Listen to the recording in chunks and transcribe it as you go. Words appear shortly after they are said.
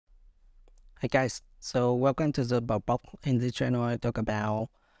Hi guys, so welcome to the Bob. In this channel, I talk about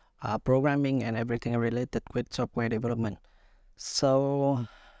programming and everything related with software development. So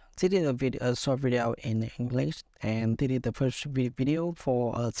this is a short video in English, and this is the first video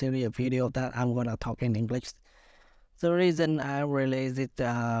for a series of video that I'm gonna talk in English. The reason I release this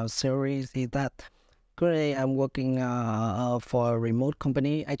series is that currently I'm working for a remote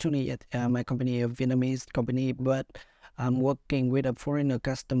company. Actually, my company is a Vietnamese company, but I'm working with a foreigner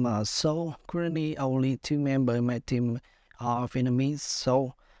customer. So currently only 2 members in my team are Vietnamese.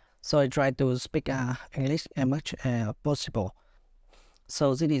 So I try to speak English as much as possible.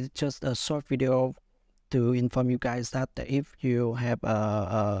 So this is just a short video to inform you guys that if you have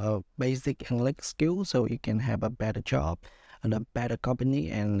a basic English skill, so you can have a better job and a better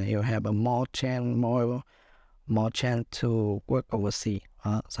company, and you have a more chance to work overseas,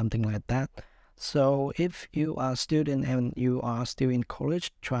 something like that. So if you are a student and you are still in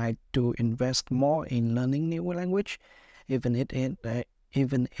college, try to invest more in learning new language, even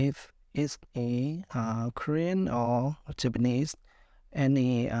if it's a Korean or Japanese,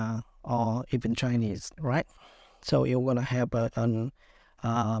 any or even Chinese, right? So you're gonna have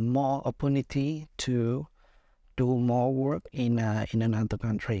more opportunity to do more work in another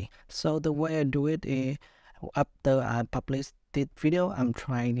country. So the way I do it is, after I publish this video, I'm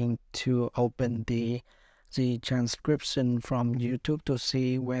trying to open the transcription from YouTube to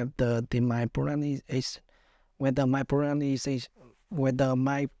see whether my pronunciation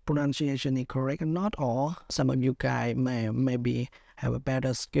is correct or not, or some of you guys maybe have a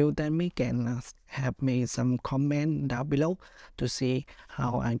better skill than me, can have me some comment down below to see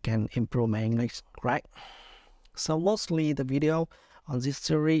how I can improve my English, right? So mostly the video on this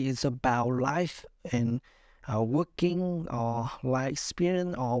series is about life and working or life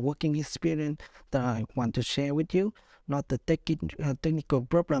experience or working experience that I want to share with you, not the technical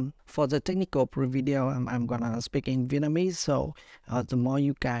problem. For the technical video, I'm gonna speak in Vietnamese. So the more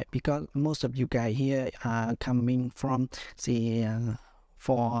you guys, because most of you guys here are coming from the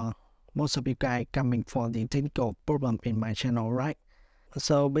for most of you guys coming for the technical problem in my channel, right?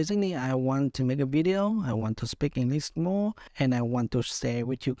 So basically, I want to make a video, I want to speak English more, and I want to share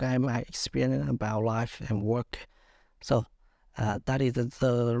with you guys my experience about life and work. So that is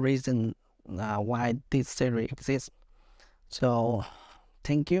the reason why this series exists. So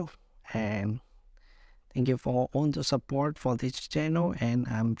thank you, and thank you for all the support for this channel, and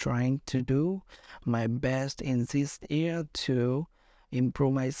I'm trying to do my best in this year to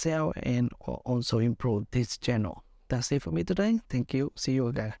improve myself and also improve this channel. That's it for me today. Thank you. See you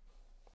again.